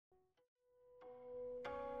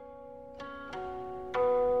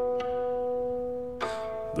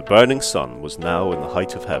The burning sun was now in the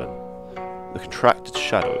height of heaven. The contracted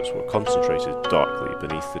shadows were concentrated darkly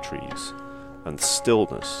beneath the trees, and the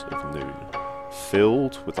stillness of noon,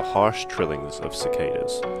 filled with the harsh trillings of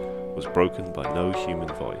cicadas, was broken by no human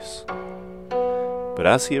voice. But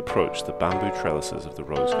as he approached the bamboo trellises of the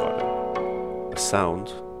rose garden, a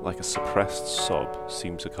sound like a suppressed sob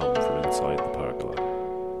seemed to come from inside the pergola.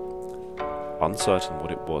 Uncertain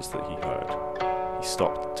what it was that he heard, he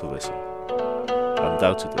stopped to listen.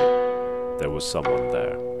 Undoubtedly, there was someone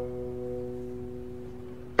there.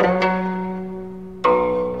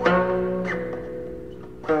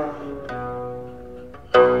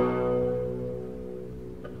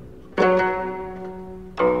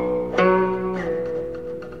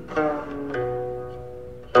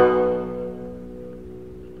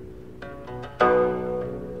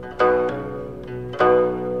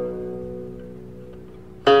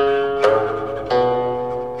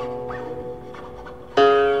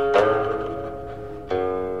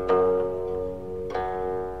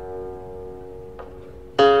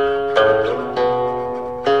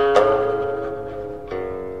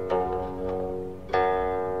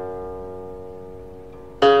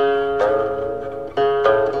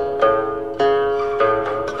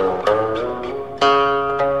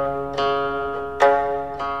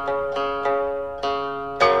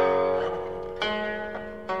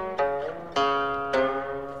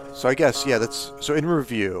 So I guess, so in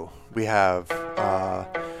review, we have,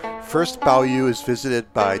 first Bao Yu is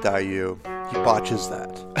visited by Dai Yu. He botches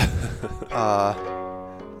that.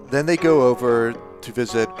 Then they go over to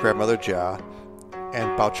visit Grandmother Jia,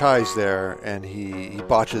 and Bao Chai's there, and he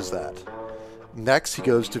botches that. Next, he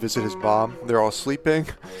goes to visit his mom. They're all sleeping,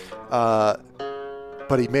 but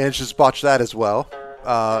he manages to botch that as well.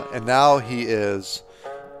 And now he is,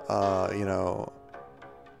 it's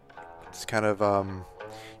kind of,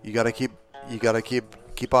 you gotta keep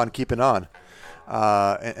on keeping on,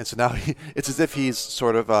 and so now it's as if he's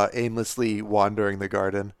sort of aimlessly wandering the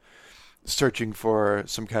garden, searching for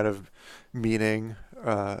some kind of meaning,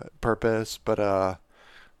 purpose, but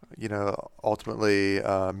ultimately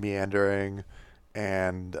meandering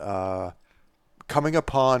and coming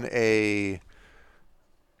upon a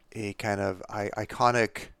kind of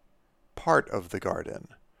iconic part of the garden.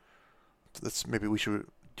 Maybe we should.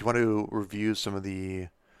 Do you want to review some of the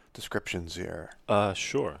descriptions here?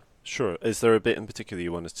 Sure. Is there a bit in particular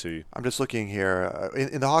you wanted to... I'm just looking here.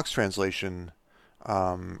 In the Hawk's translation,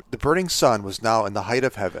 the burning sun was now in the height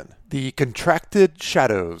of heaven. The contracted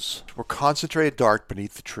shadows were concentrated dark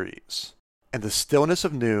beneath the trees. And the stillness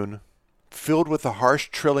of noon, filled with the harsh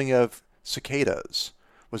trilling of cicadas,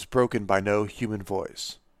 was broken by no human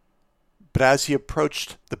voice. But as he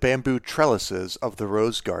approached the bamboo trellises of the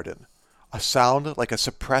rose garden, a sound like a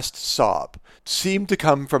suppressed sob seemed to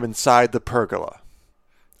come from inside the pergola.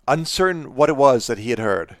 Uncertain what it was that he had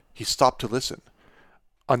heard, he stopped to listen.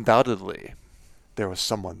 Undoubtedly, there was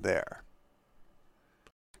someone there.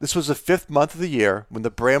 This was the 5th month of the year when the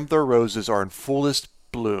Bramblor roses are in fullest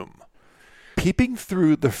bloom. Peeping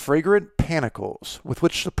through the fragrant panicles with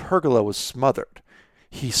which the pergola was smothered,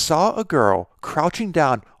 he saw a girl crouching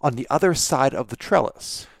down on the other side of the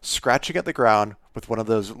trellis, scratching at the ground with one of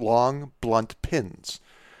those long, blunt pins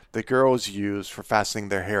the girls use for fastening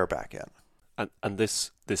their hair back in. And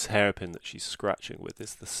this hairpin that she's scratching with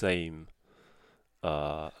is the same.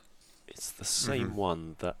 It's the same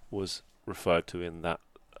one that was referred to in that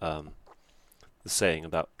the saying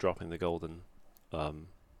about dropping the golden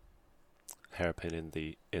hairpin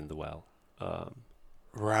in the well.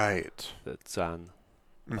 Right. That Zan.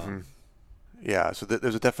 Yeah. So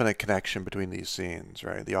there's a definite connection between these scenes,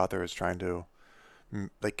 right? The author is trying to,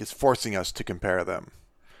 is forcing us to compare them.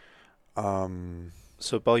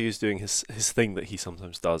 So Bao Yu's doing his thing that he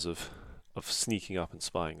sometimes does of sneaking up and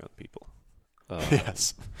spying on people.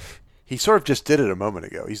 Yes. He sort of just did it a moment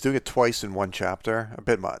ago. He's doing it twice in one chapter. A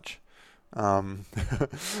bit much. And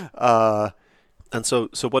so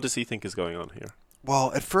what does he think is going on here?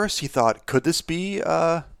 Well, at first he thought, could this be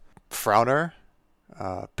Frowner?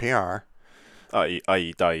 PR.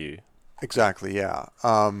 I.e. Dai Yu. Exactly, yeah.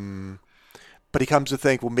 But he comes to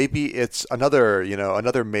think, well, maybe it's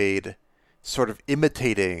another maid sort of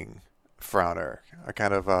imitating Frowner, a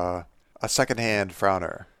kind of a second-hand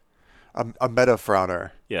Frowner, a meta Frowner.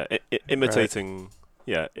 Yeah, imitating. Right?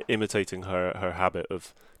 Yeah, imitating her habit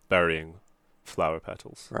of burying flower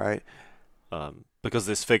petals. Right. Because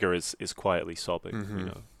this figure is quietly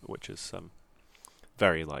sobbing, which is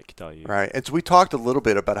very like Dai Yu. Right. And so we talked a little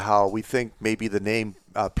bit about how we think maybe the name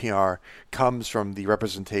PR comes from the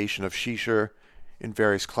representation of Shishir in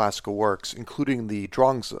various classical works, including the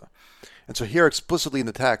Zhuangzi. And so here explicitly in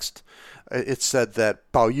the text, it said that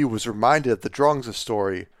Bao Yu was reminded of the Zhuangzi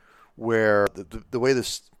story, where the way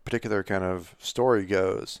this particular kind of story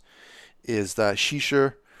goes is that Xi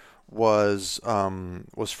was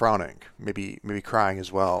frowning, maybe crying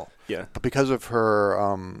as well. Yeah. But because of her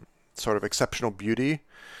sort of exceptional beauty,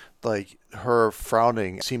 like her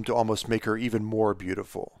frowning seemed to almost make her even more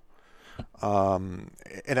beautiful. And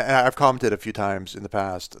I've commented a few times in the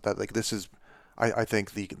past that like this is, I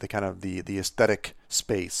think the kind of the aesthetic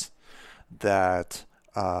space that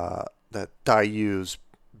that Dai Yu's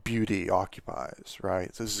beauty occupies,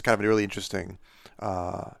 right? So this is kind of a really interesting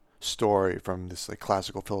story from this like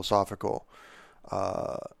classical philosophical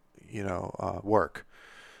work.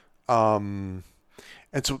 And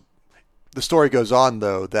so the story goes on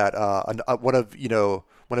though that one of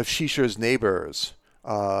Shisha's neighbors,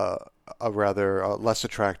 a rather less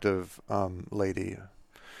attractive lady,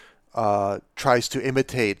 tries to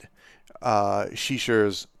imitate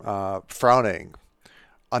Shisha's frowning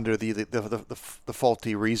under the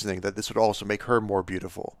faulty reasoning that this would also make her more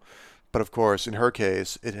beautiful. But of course, in her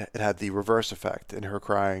case, it had the reverse effect, and her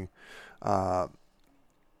crying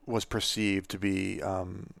was perceived to be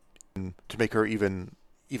to make her even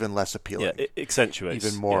less appealing. Yeah, it accentuates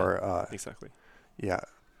even more. Exactly. Yeah,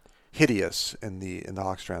 hideous in the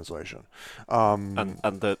Hawk's translation. And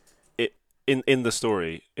the in the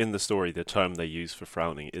story the term they use for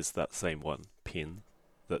frowning is that same one, pin,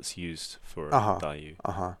 that's used for Dai Yu.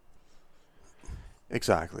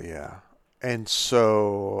 Exactly. Yeah. And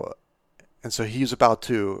so he's about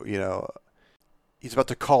to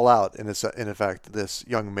call out in effect this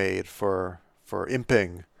young maid for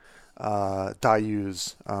imping Dai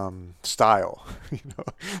Yu's style.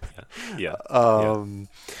 Yeah.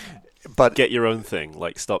 But get your own thing.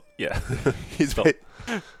 Like stop. Yeah. Stop.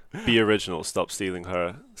 Be original. Stop stealing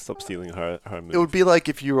her move. It would be like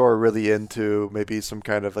if you are really into maybe some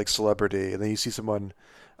kind of like celebrity, and then you see someone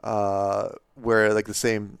wear like the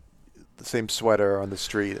same sweater on the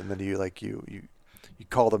street, and then you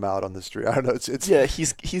call them out on the street. I don't know. It's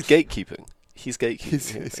he's gatekeeping. He's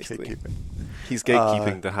gatekeeping. He's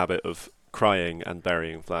gatekeeping the habit of crying and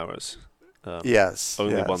burying flowers. Yes.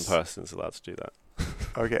 Only one person is allowed to do that.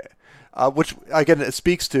 Okay. Which again it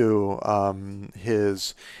speaks to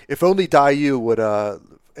his. If only Dai Yu would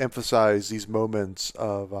emphasize these moments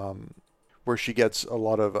of where she gets a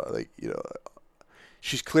lot of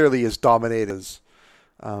she's clearly is dominated as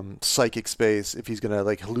psychic space. If he's gonna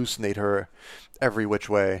like hallucinate her every which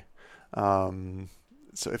way, so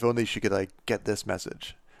if only she could like get this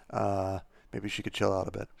message, maybe she could chill out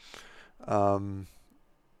a bit.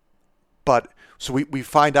 But so we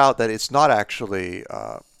find out that it's not actually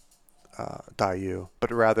Dai Yu,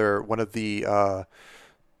 but rather one of the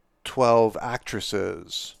 12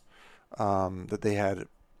 actresses that they had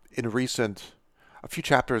in a few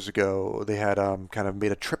chapters ago. They had kind of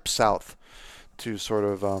made a trip south to sort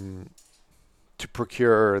of to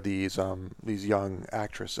procure these young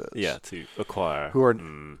actresses. Yeah, to acquire who are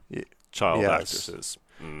child actresses.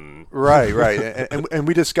 Right, and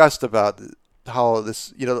we discussed about how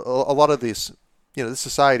this, a lot of these, this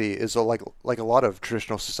society is like a lot of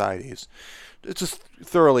traditional societies. It's just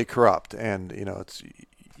thoroughly corrupt, and it's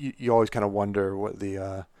you always kind of wonder what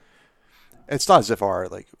the. It's not as if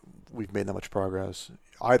we've made that much progress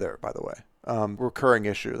either. By the way, recurring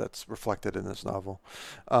issue that's reflected in this novel,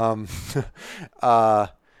 and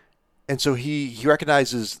so he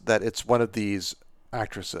recognizes that it's one of these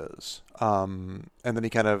actresses, and then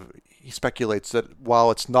he speculates that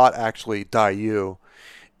while it's not actually Dai Yu,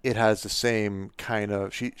 it has the same kind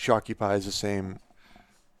of she occupies the same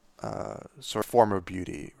sort of form of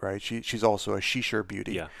beauty, right? She's also a Shisha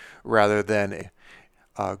beauty, rather than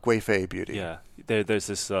a Guifei beauty. Yeah, there's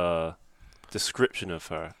this description of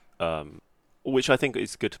her, which I think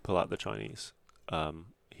is good to pull out the Chinese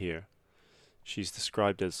here. She's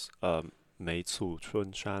described as Mei Cu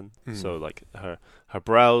Chun Shan, so like her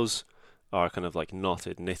brows are kind of like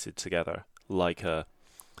knitted together like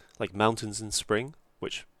mountains in spring,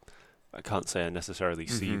 which I can't say I necessarily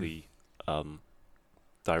see the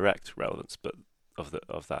direct relevance, but of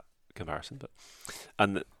that comparison. But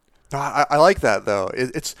I like that though.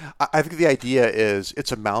 I think the idea is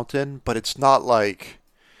it's a mountain, but it's not going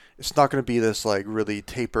to be this like really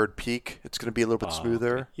tapered peak. It's going to be a little bit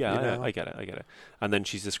smoother. Okay. Yeah, I get it. And then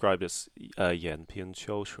she's described as Yan Pian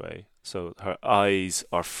Qiu Shui, so her eyes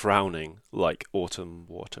are frowning like autumn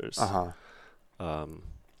waters.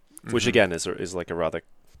 Which again is like a rather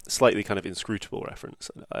slightly kind of inscrutable reference.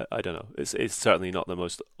 I don't know. It's certainly not the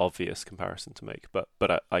most obvious comparison to make,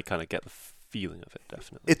 but I kind of get the feeling of it,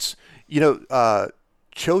 definitely. It's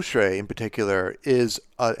Choshrei in particular is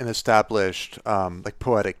an established like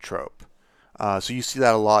poetic trope. So you see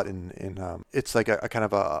that a lot in it's like a kind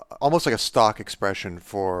of a almost like a stock expression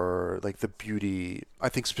for like the beauty, I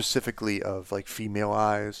think specifically of like female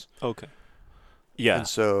eyes. Okay. Yeah. And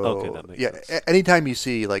so Okay, that makes sense. Anytime you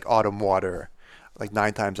see like autumn water, like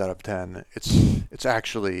 9 times out of 10, it's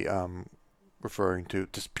actually referring to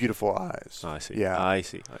just beautiful eyes. I see. Yeah. I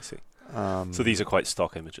see. So these are quite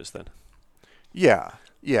stock images then. Yeah.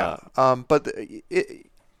 But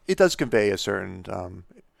it does convey a certain.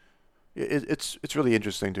 It's really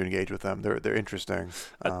interesting to engage with them. They're interesting.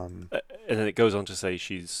 And then it goes on to say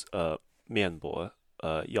she's 面薄,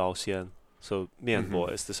 yao xian. So 面薄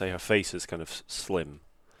is to say her face is kind of slim,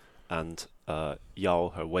 and yao,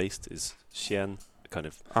 her waist, is xian, kind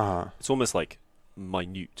of. It's almost like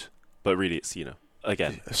minute, but really it's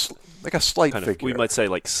again like a slight kind figure. Of, we might say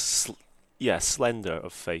like slender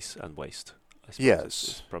of face and waist. I suppose Yes.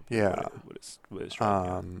 is probably Yeah. what it's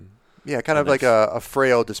trying. Yeah, kind of like a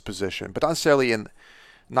frail disposition, but not necessarily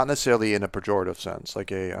in a pejorative sense, like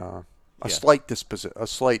a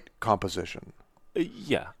slight composition.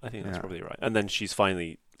 Yeah, I think that's probably right. And then she's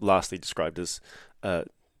lastly described as niao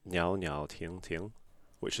niao ting ting,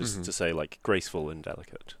 which is to say like graceful and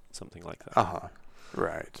delicate, something like that.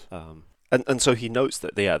 Right. And so he notes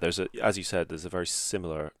that as you said, there's a very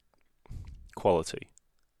similar quality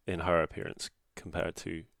in her appearance compared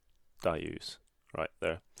to Dayu's. Right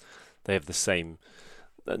there. They have the same,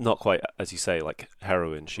 not quite, as you say, like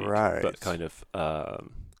heroin chic, right, but kind of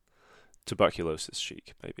tuberculosis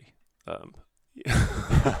chic, maybe.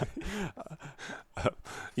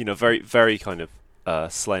 Very, very kind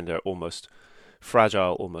of slender, almost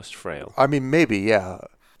fragile, almost frail. I mean, maybe, yeah.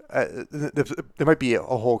 There might be a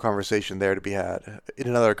whole conversation there to be had in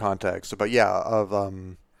another context, but of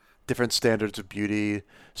different standards of beauty,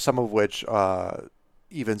 some of which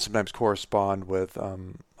even sometimes correspond with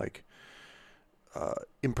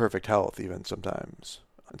imperfect health, even sometimes.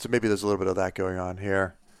 And so maybe there's a little bit of that going on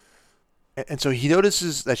here. And so he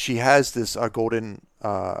notices that she has this golden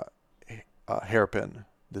hairpin,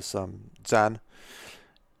 this zan,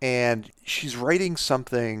 and she's writing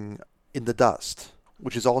something in the dust,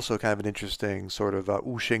 which is also kind of an interesting sort of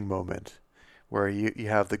Wuxing moment, where you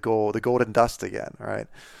have the golden dust again, right?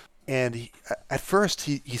 And at first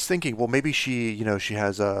he's thinking, well, maybe she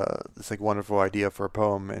has this like wonderful idea for a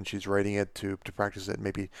poem, and she's writing it to practice it,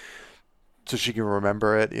 maybe so she can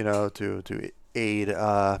remember it, to aid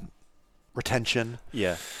retention.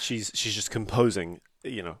 Yeah, she's just composing,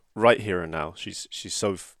 right here and now. She's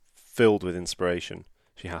so filled with inspiration,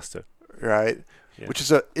 she has to. Right. Yeah. Which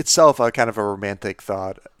is itself a kind of a romantic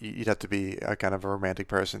thought. You'd have to be a kind of a romantic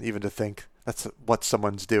person even to think that's what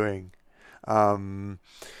someone's doing.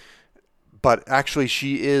 But actually,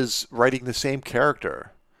 she is writing the same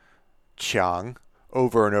character, Qiang,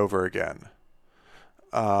 over and over again.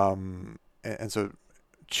 And so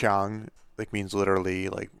Qiang means literally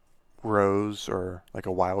like rose or like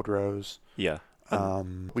a wild rose. Yeah.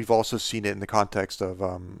 We've also seen it in the context of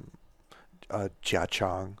Jia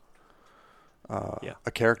Chang,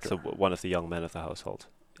 a character. So one of the young men of the household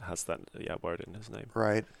has that word in his name.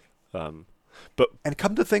 Right. But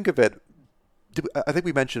come to think of it, I think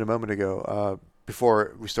we mentioned a moment ago,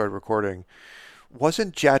 before we started recording,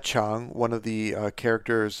 wasn't Jia Chang one of the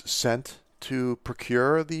characters sent to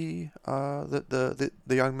procure the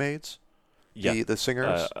young maids? Yeah. The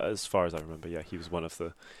singers? As far as I remember, yeah, he was one of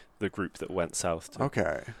the group that went south to...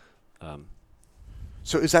 Okay.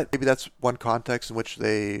 So is that, maybe that's one context in which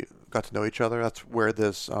they got to know each other? That's where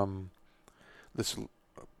this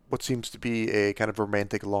what seems to be a kind of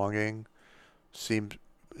romantic longing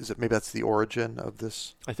maybe that's the origin of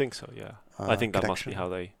this? I think so, yeah. I think that must be how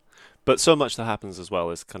they... But so much that happens as well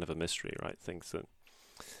is kind of a mystery, right?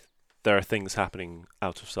 There are things happening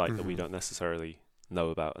out of sight that we don't necessarily know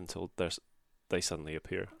about until they suddenly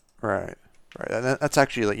appear. Right. And that's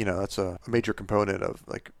actually, that's a major component of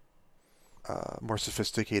more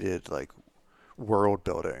sophisticated world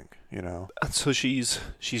building, And so she's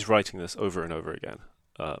writing this over and over again,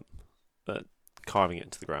 carving it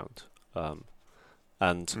into the ground.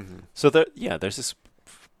 So there's this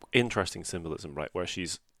interesting symbolism, right, where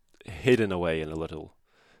she's hidden away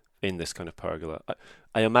in this kind of pergola.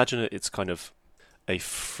 I imagine it's kind of a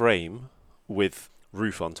frame with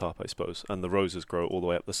roof on top, I suppose, and the roses grow all the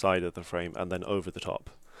way up the side of the frame and then over the top.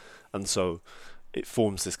 And so it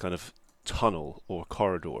forms this kind of tunnel or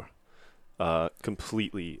corridor,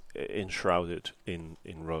 completely enshrouded in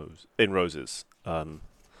roses. And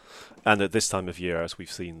at this time of year, as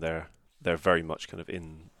we've seen, they're very much kind of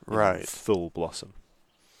in full blossom.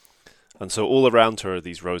 And so all around her are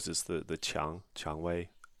these roses, the Qiang Wei,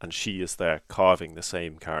 and she is there carving the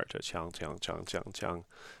same character, Qiang,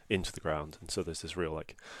 into the ground. And so there's this real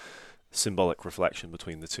like symbolic reflection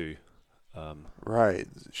between the two. Right.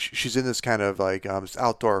 She's in this kind of like this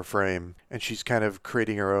outdoor frame, and she's kind of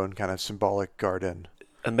creating her own kind of symbolic garden.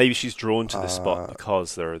 And maybe she's drawn to this spot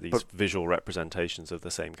because there are these visual representations of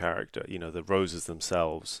the same character. You know, the roses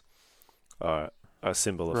themselves are a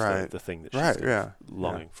symbol of the thing that she's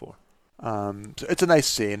longing for. So it's a nice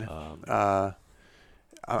scene. I'm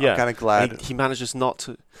kind of glad he manages not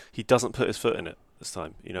to. He doesn't put his foot in it this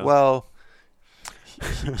time. You know. Well,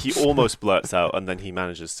 he almost blurts out, and then he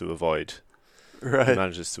manages to avoid. Right. He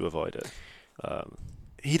manages to avoid it.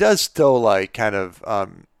 He does still like kind of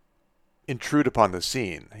intrude upon the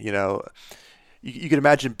scene. You know, you can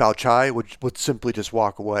imagine Bao Chai would simply just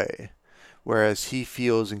walk away, whereas he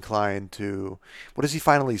feels inclined to. What does he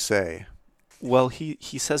finally say? Well, he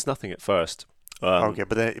says nothing at first. Okay,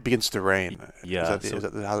 but then it begins to rain. Yeah, is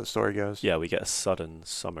that how the story goes? Yeah, we get a sudden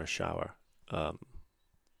summer shower.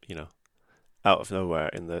 You know, out of nowhere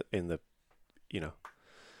in the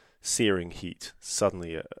searing heat.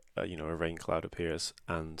 Suddenly, a rain cloud appears,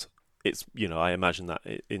 and it's I imagine that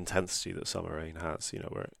intensity that summer rain has.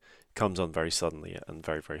 Where it comes on very suddenly and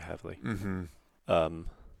very very heavily. Mm-hmm.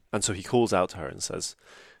 And so he calls out to her and says,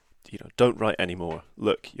 don't write anymore.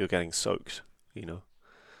 Look, you're getting soaked.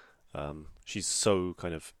 She's so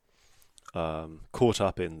kind of caught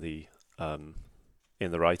up in the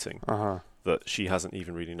writing that she hasn't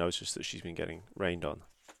even really noticed that she's been getting rained on.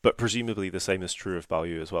 But presumably the same is true of Bao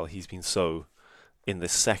Yu as well. He's been so, in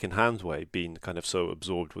this second-hand way, been kind of so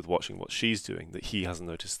absorbed with watching what she's doing that he hasn't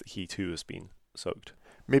noticed that he too has been soaked.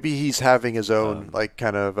 Maybe he's having his own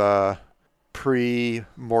kind of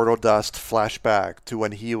pre-Mortal Dust flashback to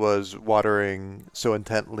when he was watering so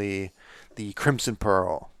intently the Crimson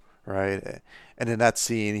Pearl, right? And in that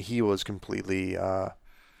scene, he was completely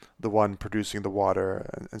the one producing the water,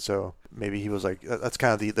 and so maybe he was like, that's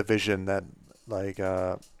kind of the vision that like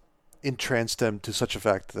entranced him to such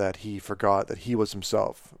effect that he forgot that he was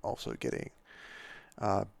himself also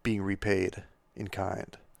being repaid in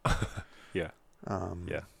kind. Yeah.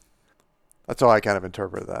 That's how I kind of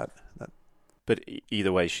interpret that. But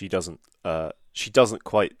either way, she can't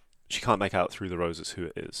make out through the roses who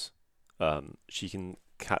it is. She can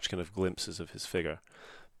catch kind of glimpses of his figure,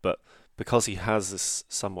 but because he has this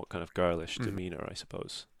somewhat kind of girlish demeanor, I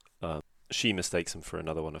suppose, she mistakes him for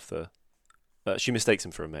another one of the. She mistakes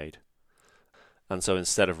him for a maid, and so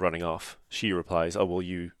instead of running off, she replies, "Oh well,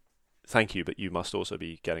 thank you, but you must also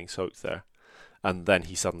be getting soaked there." And then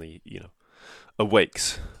he suddenly,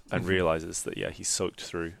 awakes and realizes that he's soaked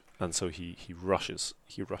through, and so he rushes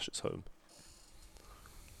home.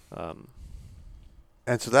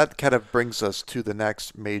 And so that kind of brings us to the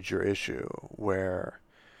next major issue, where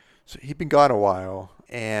he'd been gone a while,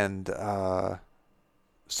 and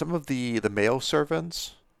some of the male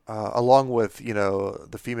servants, along with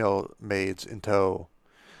the female maids in tow,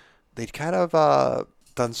 they'd kind of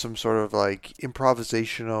done some sort of like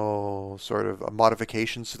improvisational sort of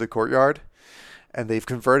modifications to the courtyard, and they've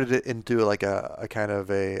converted it into like a kind of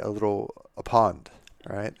a pond,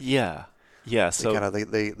 right? Yeah. So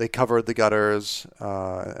they covered the gutters,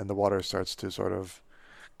 and the water starts to sort of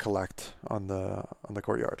collect on the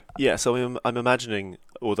courtyard. Yeah. So I'm imagining,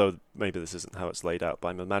 although maybe this isn't how it's laid out, but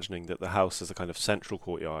I'm imagining that the house is a kind of central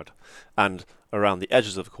courtyard, and around the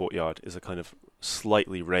edges of the courtyard is a kind of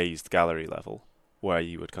slightly raised gallery level where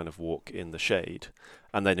you would kind of walk in the shade,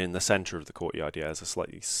 and then in the center of the courtyard, is a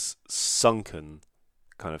slightly sunken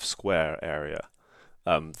kind of square area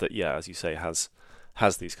that, as you say, has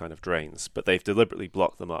these kind of drains, but they've deliberately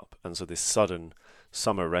blocked them up, and so this sudden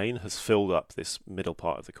summer rain has filled up this middle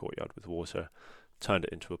part of the courtyard with water, turned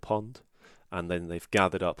it into a pond, and then they've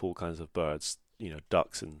gathered up all kinds of birds,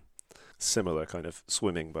 ducks and similar kind of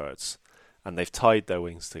swimming birds, and they've tied their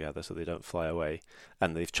wings together so they don't fly away,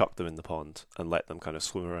 and they've chucked them in the pond and let them kind of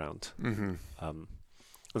swim around. Mm-hmm.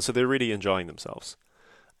 And so they're really enjoying themselves,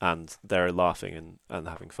 and they're laughing and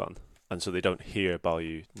having fun, and so they don't hear Bao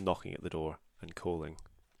Yu knocking at the door and calling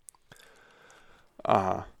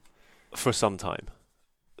for some time.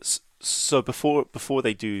 So before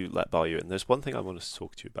they do let Bao Yu in, there's one thing I wanted to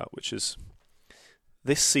talk to you about, which is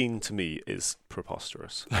this scene to me is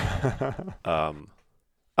preposterous.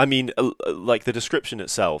 I mean, like the description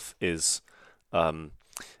itself is,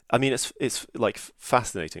 it's like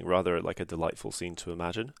fascinating, rather like a delightful scene to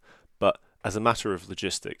imagine, but as a matter of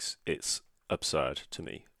logistics, it's absurd to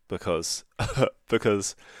me because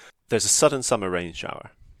there's a sudden summer rain shower,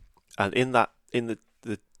 and in the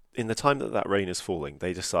time that rain is falling,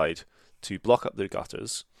 they decide to block up the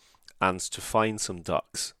gutters and to find some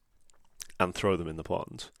ducks and throw them in the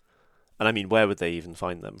pond. And I mean, where would they even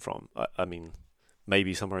find them from? I mean,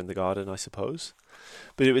 maybe somewhere in the garden, I suppose.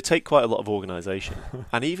 But it would take quite a lot of organisation.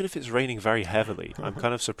 And even if it's raining very heavily, I'm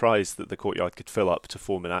kind of surprised that the courtyard could fill up to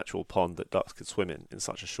form an actual pond that ducks could swim in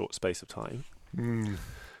such a short space of time. Mm.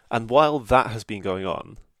 And while that has been going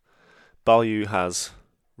on, Bao Yu has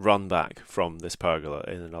run back from this pergola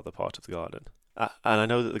in another part of the garden. And I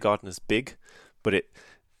know that the garden is big, but it,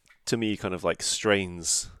 to me, kind of like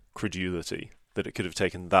strains credulity that it could have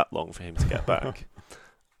taken that long for him to get back.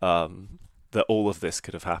 That all of this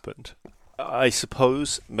could have happened. I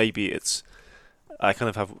suppose maybe I kind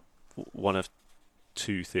of have one of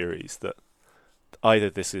two theories, that either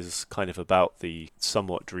this is kind of about the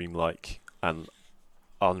somewhat dreamlike and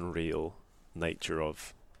unreal nature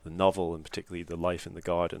of the novel, and particularly the life in the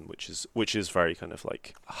garden, which is very kind of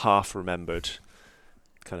like half remembered,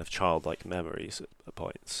 kind of childlike memories at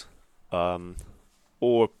points,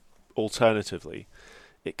 or alternatively,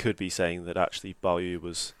 it could be saying that actually Bao Yu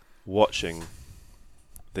was watching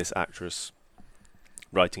this actress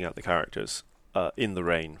writing out the characters in the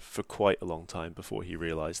rain for quite a long time before he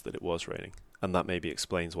realised that it was raining, and that maybe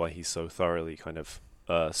explains why he's so thoroughly kind of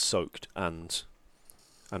soaked and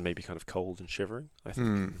maybe kind of cold and shivering, I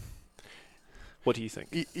think. What do you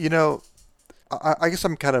think? I guess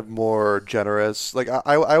I'm kind of more generous. Like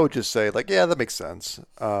I would just say, like, yeah, that makes sense.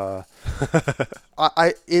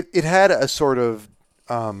 It had a sort of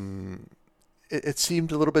it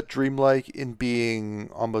seemed a little bit dreamlike in being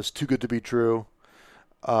almost too good to be true.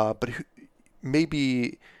 But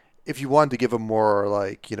maybe if you wanted to give a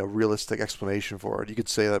more realistic explanation for it, you could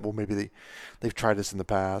say that, well, maybe they've tried this in the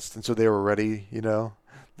past, and so they were ready.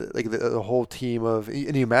 The whole team of,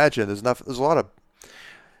 and you imagine there's a lot of,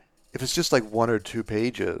 if it's just like 1 or 2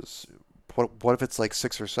 pages, what if it's like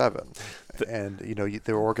 6 or 7, and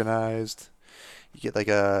they're organized. You get like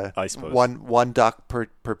I suppose one duck per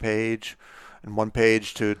page, and 1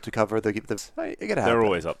 page to cover the. It could happen. They're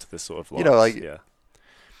always up to this sort of loss, yeah.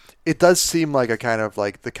 It does seem like a kind of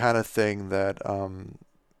like the kind of thing that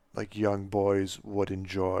like young boys would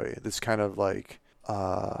enjoy. This kind of like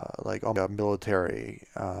a military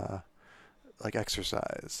like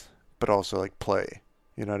exercise, but also like play.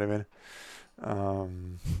 You know what I mean?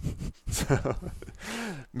 So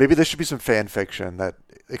maybe there should be some fan fiction that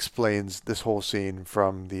explains this whole scene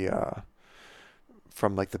from the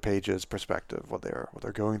from like the pages perspective, what they're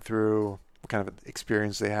going through, what kind of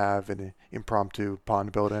experience they have in impromptu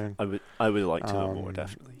pond building. I would like to know more,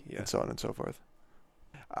 definitely. Yeah. And so on and so forth.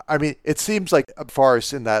 I mean, it seems like a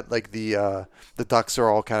farce in that like the ducks are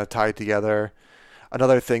all kind of tied together.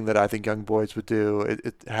 Another thing that I think young boys would do,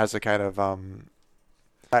 it has a kind of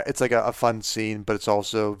it's like a fun scene, but it's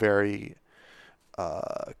also very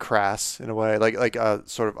crass in a way, like a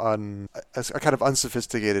sort of a kind of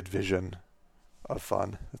unsophisticated vision of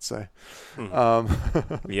fun, let's say.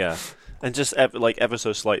 Yeah, and just ever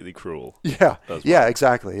so slightly cruel. Yeah, well. Yeah,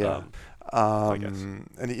 exactly. Yeah, I guess. And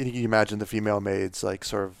you can imagine the female maids like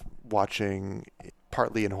sort of watching,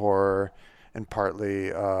 partly in horror and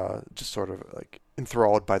partly just sort of like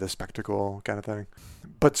enthralled by the spectacle kind of thing.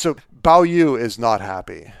 But so Bao Yu is not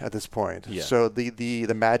happy at this point. Yeah. So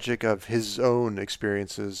the magic of his own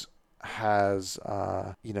experiences has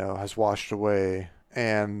has washed away,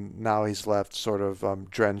 and now he's left sort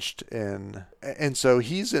of drenched in, and so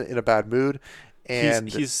he's in a bad mood. And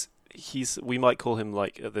he's we might call him,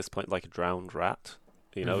 like, at this point, like a drowned rat.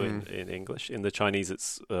 In English. In the Chinese,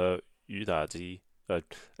 it's yudaji,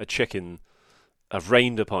 a chicken. A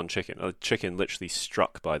rained upon chicken. A chicken literally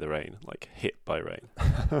struck by the rain, like hit by rain.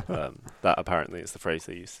 That apparently is the phrase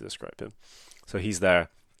they use to describe him. So he's there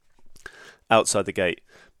outside the gate,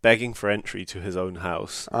 begging for entry to his own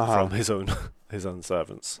house from his own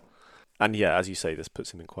servants. And yeah, as you say, this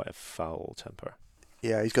puts him in quite a foul temper.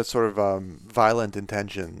 Yeah, he's got sort of violent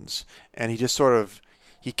intentions, and he just sort of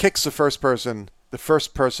kicks the first person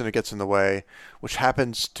who gets in the way, which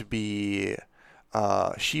happens to be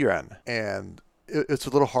Shiren, and it's a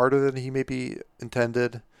little harder than he maybe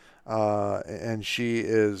intended, and she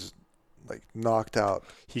is like knocked out.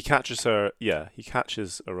 He catches her. Yeah, he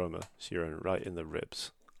catches Aroma Shiren right in the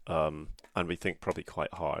ribs, and we think probably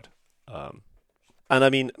quite hard. And I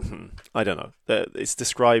mean, I don't know. It's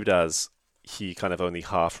described as he kind of only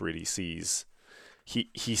half really sees.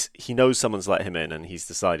 He knows someone's let him in, and he's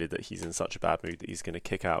decided that he's in such a bad mood that he's going to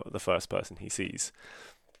kick out the first person he sees.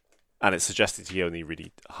 And it's suggested he only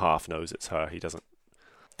really half knows it's her. He doesn't.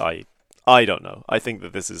 I don't know. I think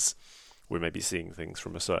that we're maybe seeing things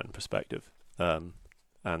from a certain perspective, and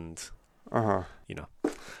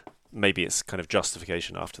maybe it's kind of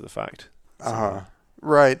justification after the fact.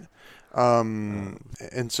 Right.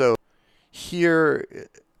 And so here,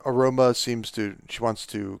 Aroma she wants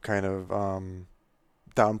to kind of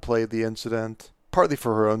downplay the incident, partly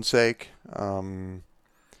for her own sake.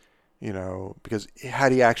 Because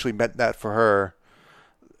had he actually meant that for her,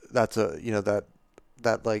 that's that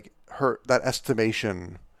like her that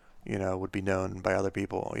estimation, would be known by other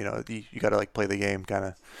people. You got to like play the game kind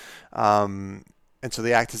of. And so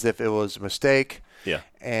they act as if it was a mistake. Yeah.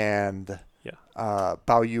 And Yeah.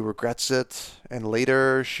 Bao Yu regrets it, and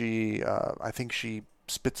later I think she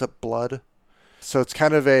spits up blood. So it's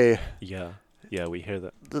kind of a yeah. We hear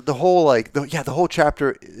that. the whole the whole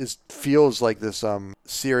chapter feels like this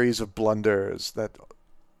series of blunders that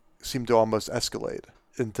seem to almost escalate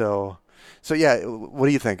until. So yeah, what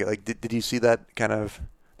do you think? Like, did you see that kind of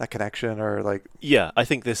that connection or like? Yeah, I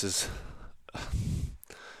think this is.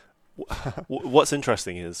 What's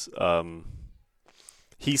interesting is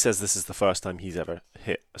he says this is the first time he's ever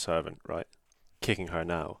hit a servant, right? Kicking her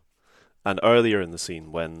now. And earlier in the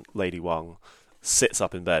scene, when Lady Wang sits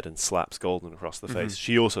up in bed and slaps Golden across the face,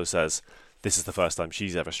 she also says this is the first time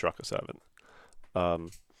she's ever struck a servant.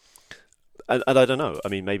 And I don't know. I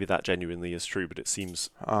mean, maybe that genuinely is true, but it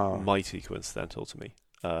seems mighty coincidental to me.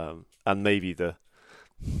 And maybe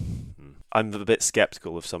I'm a bit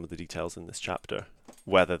skeptical of some of the details in this chapter,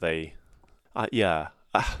 whether they,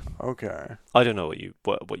 Okay. I don't know what you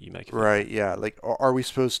make of it. Right. Yeah. Like, are we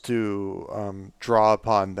supposed to draw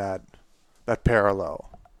upon that parallel,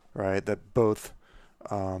 right? That both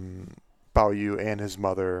Bao Yu and his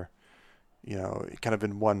mother, kind of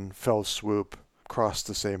in one fell swoop, crossed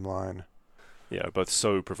the same line. Yeah, both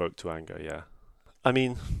so provoked to anger. Yeah, I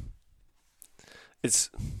mean, it's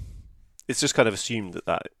just kind of assumed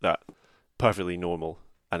that perfectly normal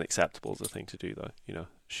and acceptable is a thing to do, though.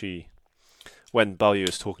 When Bao Yu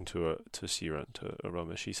is talking to Sira and to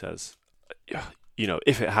Aroma, she says,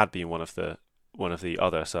 if it had been one of the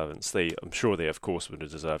other servants, I'm sure they of course would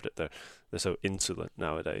have deserved it. They're so insolent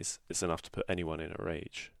nowadays. It's enough to put anyone in a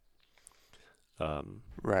rage.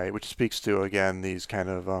 Right, which speaks to again these kind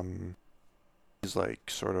of these like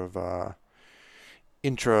sort of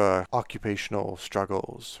intra-occupational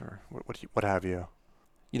struggles or what have you.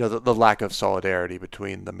 The lack of solidarity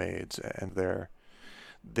between the maids and they're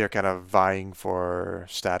kind of vying for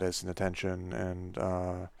status and attention and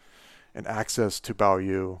access to Bao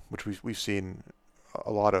Yu, which we've seen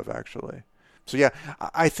a lot of actually. So yeah,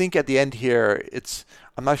 I think at the end here,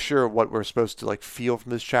 I'm not sure what we're supposed to like feel from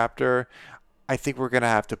this chapter. I think we're gonna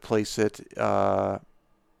have to place it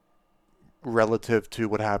relative to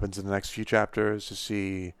what happens in the next few chapters to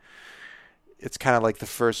see. It's kind of like the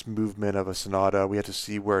first movement of a sonata. We have to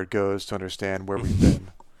see where it goes to understand where we've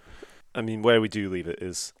been. I mean, where we do leave it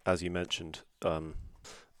is, as you mentioned,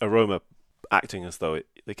 Aroma acting as though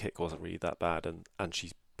the kick wasn't really that bad, and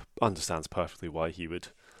she understands perfectly why he would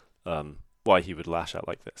lash out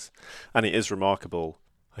like this. And it is remarkable.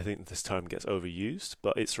 I think this term gets overused,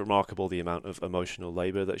 but it's remarkable the amount of emotional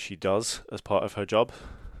labor that she does as part of her job.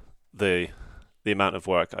 The amount of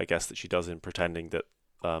work, I guess, that she does in pretending that,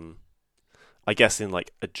 I guess, in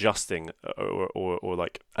like adjusting or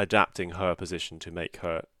like adapting her position to make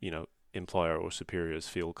her, employer or superiors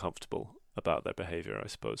feel comfortable about their behavior, I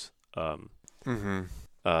suppose.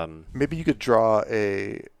 Maybe you could draw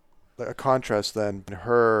a contrast then in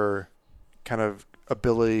her kind of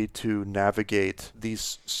ability to navigate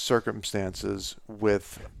these circumstances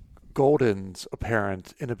with Golden's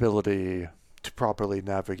apparent inability to properly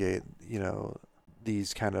navigate,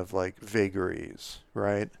 these kind of like vagaries,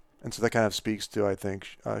 right? And so that kind of speaks to, I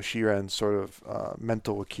think, Shiren's sort of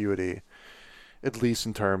mental acuity, at least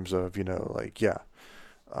in terms of,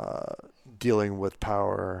 dealing with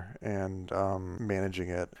power and managing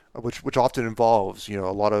it, which often involves, a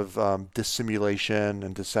lot of dissimulation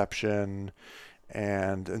and deception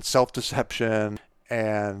and self-deception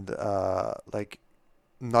and like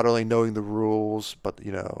not only knowing the rules, but,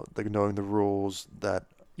 like knowing the rules that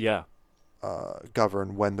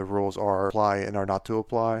govern when the rules are apply and are not to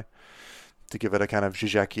apply, to give it a kind of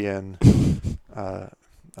Zizekian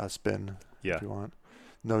spin, if you want.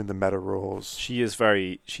 Knowing the meta rules. She's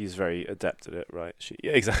very adept at it, right?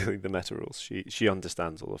 Exactly, the meta rules. She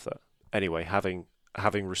understands all of that. Anyway, having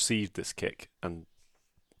received this kick and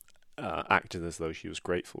acted as though she was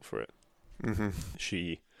grateful for it,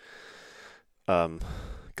 she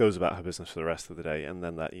goes about her business for the rest of the day, and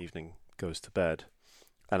then that evening goes to bed.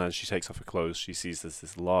 And as she takes off her clothes, she sees there's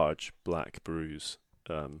this large black bruise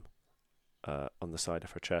on the side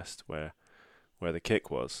of her chest where the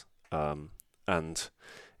kick was. And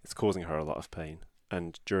it's causing her a lot of pain.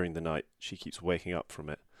 And during the night, she keeps waking up from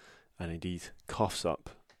it, and indeed coughs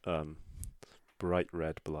up bright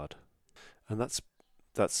red blood. And that's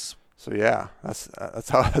So yeah, that's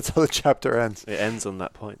how the chapter ends. it ends on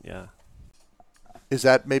that point. Yeah. Is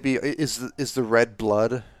that maybe is the red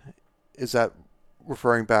blood? Is that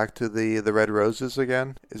referring back to the red roses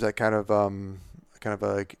again? Is that kind of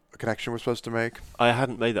a connection we're supposed to make? I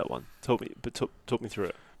hadn't made that one. Talk me through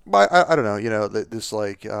it. Well, I don't know. You know, this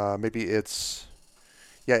like maybe it's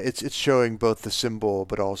showing both the symbol,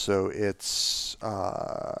 but also it's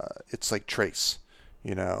like trace.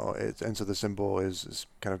 You know, and so the symbol is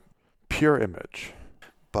kind of pure image,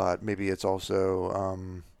 but maybe it's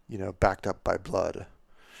also backed up by blood,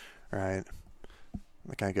 right?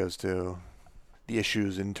 That kind of goes to the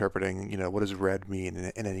issues in interpreting, what does red mean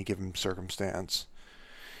in any given circumstance?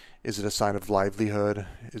 Is it a sign of livelihood?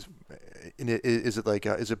 Is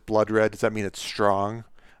it blood red? Does that mean it's strong?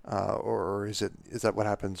 Or is that what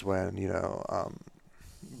happens when,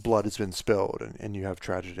 blood has been spilled and you have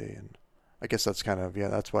tragedy? And I guess that's kind of,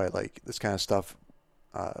 that's why like this kind of stuff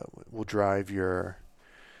will drive your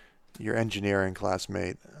engineering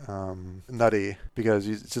classmate nutty, because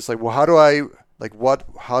it's just like, well, how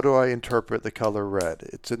do I interpret the color red?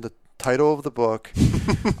 It's in the title of the book.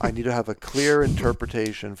 I need to have a clear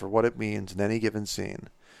interpretation for what it means in any given scene.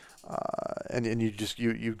 And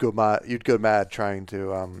you'd go mad trying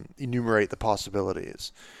to enumerate the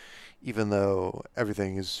possibilities, even though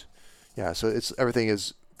everything is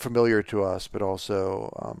familiar to us, but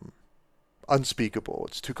also unspeakable.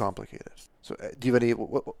 It's too complicated. So, do you have any?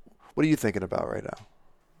 What are you thinking about right now?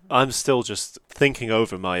 I'm still just thinking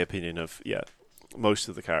over my opinion of most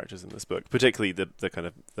of the characters in this book, particularly the kind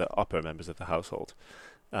of the upper members of the household,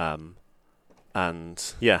 and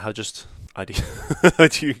I do I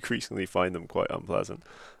do increasingly find them quite unpleasant.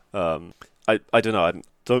 I don't know. I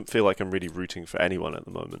don't feel like I'm really rooting for anyone at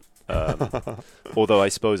the moment. Although I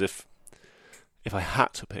suppose if I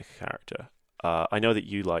had to pick a character, I know that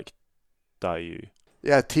you like Dayu.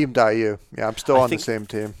 Yeah, Team Dayu. Yeah, I'm still on the same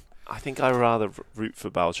team. I think I'd rather root for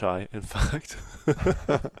Balchai, in fact.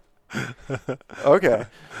 Okay.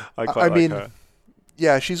 I quite like her.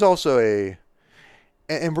 Yeah, she's also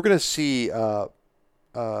and we're going to see Dayu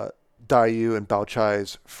and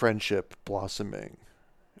Balchai's friendship blossoming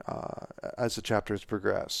as the chapters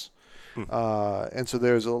progress. And so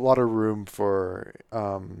there's a lot of room for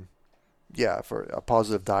a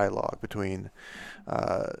positive dialogue between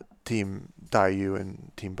Team Dayu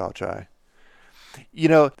and Team Balchai.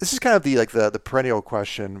 This is kind of the perennial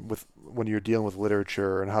question when you're dealing with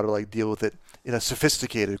literature and how to deal with it in a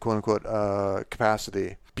sophisticated quote unquote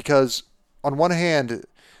capacity. Because on one hand,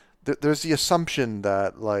 there's the assumption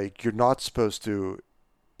that you're not supposed to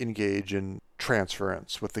engage in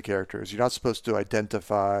transference with the characters. You're not supposed to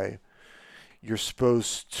identify. You're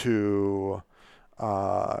supposed to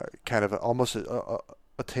kind of almost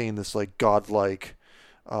attain this godlike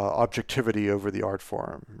objectivity over the art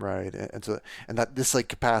form, right? And that this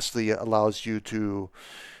capacity allows you to,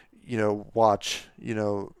 watch,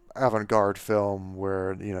 avant-garde film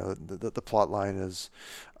where the plot line is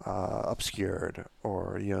obscured,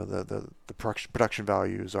 or the production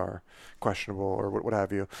values are questionable, or what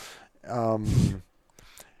have you.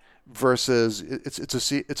 Versus it's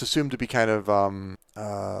assumed to be kind of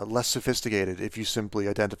less sophisticated if you simply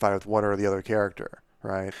identify with one or the other character,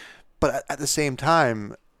 right? But at the same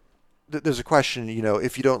time, there's a question,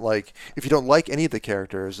 if you don't like any of the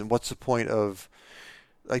characters, and what's the point of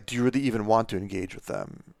do you really even want to engage with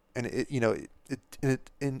them? And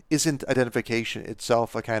isn't identification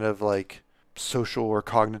itself a kind of social or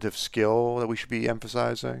cognitive skill that we should be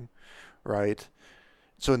emphasizing, right?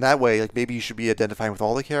 So in that way, maybe you should be identifying with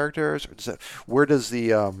all the characters. Or where does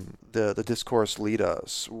the discourse lead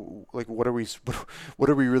us? What are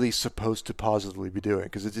we really supposed to positively be doing?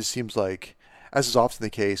 Because it just seems like, as is often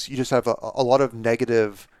the case, you just have a lot of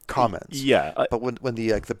negative comments. Yeah. But when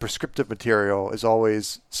the prescriptive material is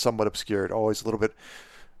always somewhat obscured, always a little bit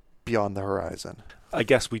beyond the horizon. I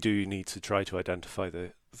guess we do need to try to identify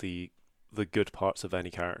the good parts of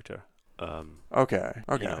any character. Okay.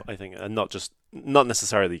 I think, and not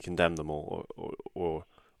necessarily condemn them all or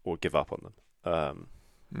give up on them.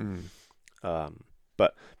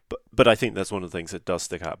 But I think that's one of the things that does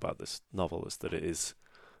stick out about this novel, is that it is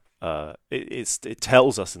it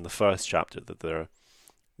tells us in the first chapter that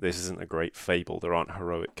this isn't a great fable. There aren't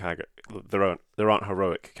heroic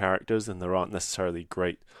characters, and there aren't necessarily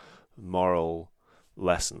great moral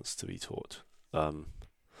lessons to be taught.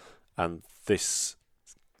 And this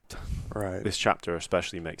chapter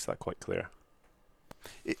especially makes that quite clear.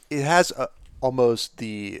 It has almost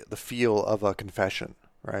the feel of a confession,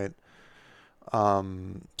 right? So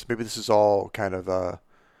maybe this is all kind of a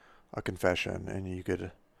confession, and you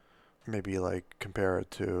could maybe like compare it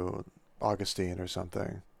to Augustine or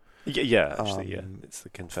something. Yeah, actually, it's the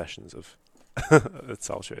Confessions of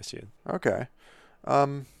Cao Xuexian. Okay.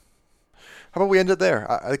 How about we end it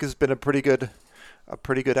there? I think it's been a pretty good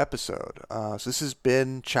episode. So this has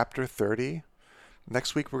been chapter 30.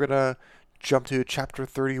 Next week we're gonna jump to chapter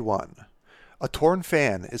 31. A torn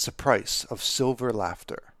fan is the price of silver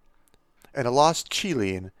laughter, and a lost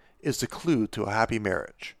qilin is the clue to a happy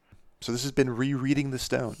marriage. So this has been Rereading the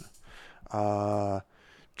Stone.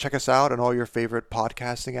 Check us out on all your favorite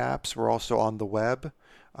podcasting apps. We're also on the web.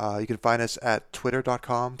 You can find us at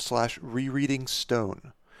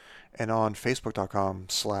twitter.com/rereadingstone and on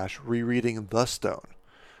facebook.com/rereadingthestone.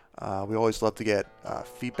 We always love to get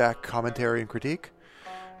feedback, commentary, and critique.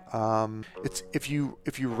 It's if you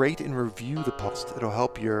rate and review the post, it'll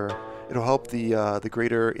help the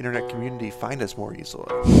greater internet community find us more easily.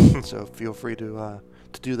 So feel free to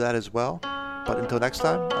do that as well. But until next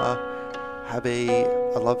time, have a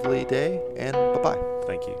lovely day, and bye-bye.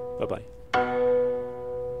 Thank you. Bye-bye.